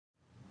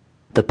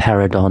The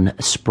Peridon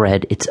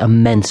spread its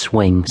immense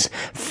wings,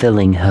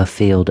 filling her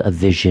field of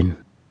vision.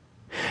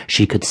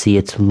 She could see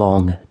its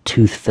long,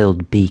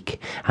 tooth-filled beak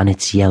and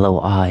its yellow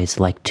eyes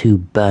like two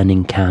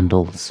burning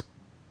candles.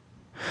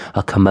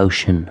 A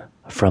commotion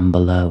from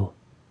below.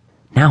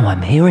 Now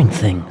I'm hearing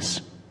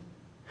things.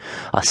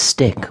 A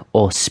stick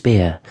or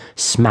spear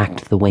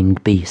smacked the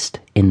winged beast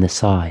in the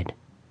side.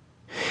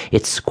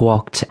 It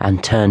squawked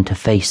and turned to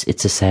face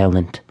its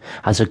assailant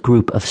as a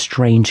group of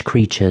strange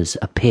creatures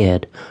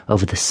appeared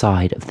over the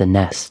side of the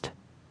nest.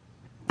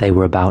 They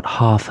were about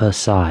half her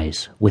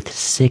size, with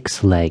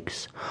 6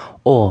 legs,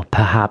 or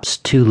perhaps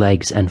 2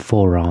 legs and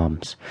 4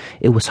 arms.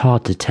 It was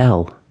hard to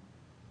tell.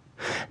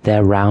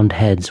 Their round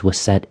heads were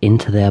set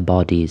into their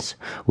bodies,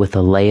 with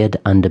a layered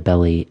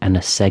underbelly and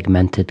a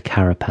segmented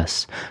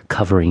carapace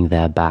covering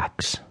their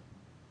backs.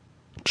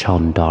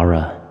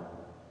 Chandara.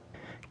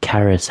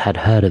 Karis had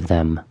heard of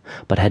them,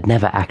 but had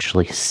never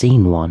actually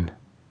seen one.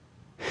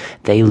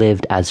 They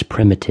lived as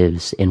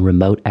primitives in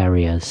remote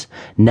areas,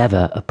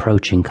 never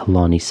approaching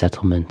colony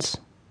settlements.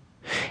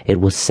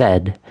 It was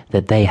said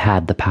that they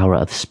had the power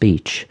of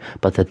speech,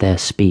 but that their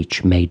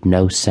speech made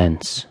no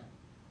sense.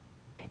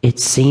 It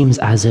seems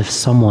as if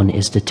someone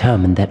is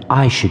determined that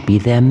I should be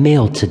their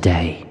meal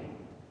today.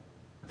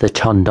 The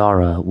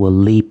Chandara were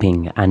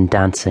leaping and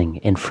dancing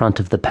in front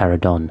of the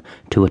Peridon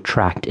to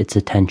attract its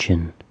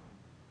attention.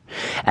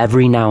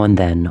 Every now and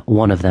then,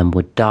 one of them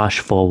would dash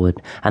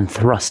forward and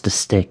thrust a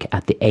stick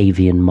at the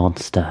avian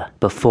monster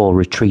before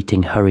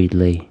retreating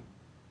hurriedly.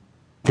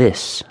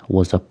 This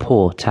was a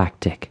poor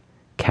tactic,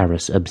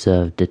 Karis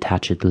observed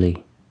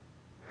detachedly.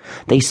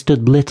 They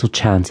stood little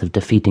chance of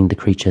defeating the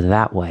creature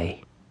that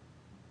way.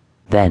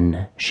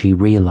 Then she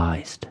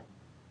realized.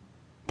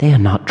 They are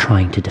not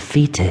trying to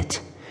defeat it.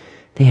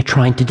 They are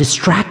trying to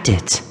distract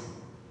it.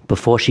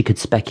 Before she could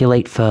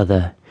speculate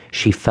further,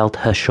 she felt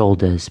her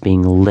shoulders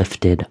being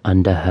lifted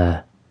under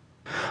her.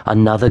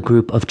 Another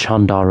group of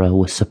Chandara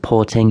was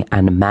supporting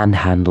and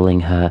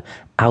manhandling her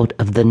out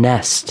of the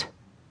nest.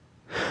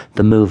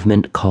 The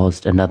movement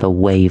caused another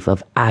wave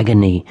of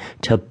agony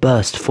to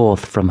burst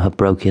forth from her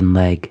broken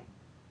leg.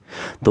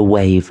 The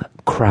wave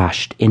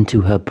crashed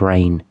into her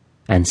brain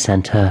and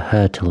sent her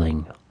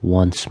hurtling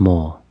once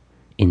more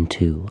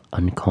into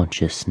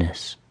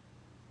unconsciousness.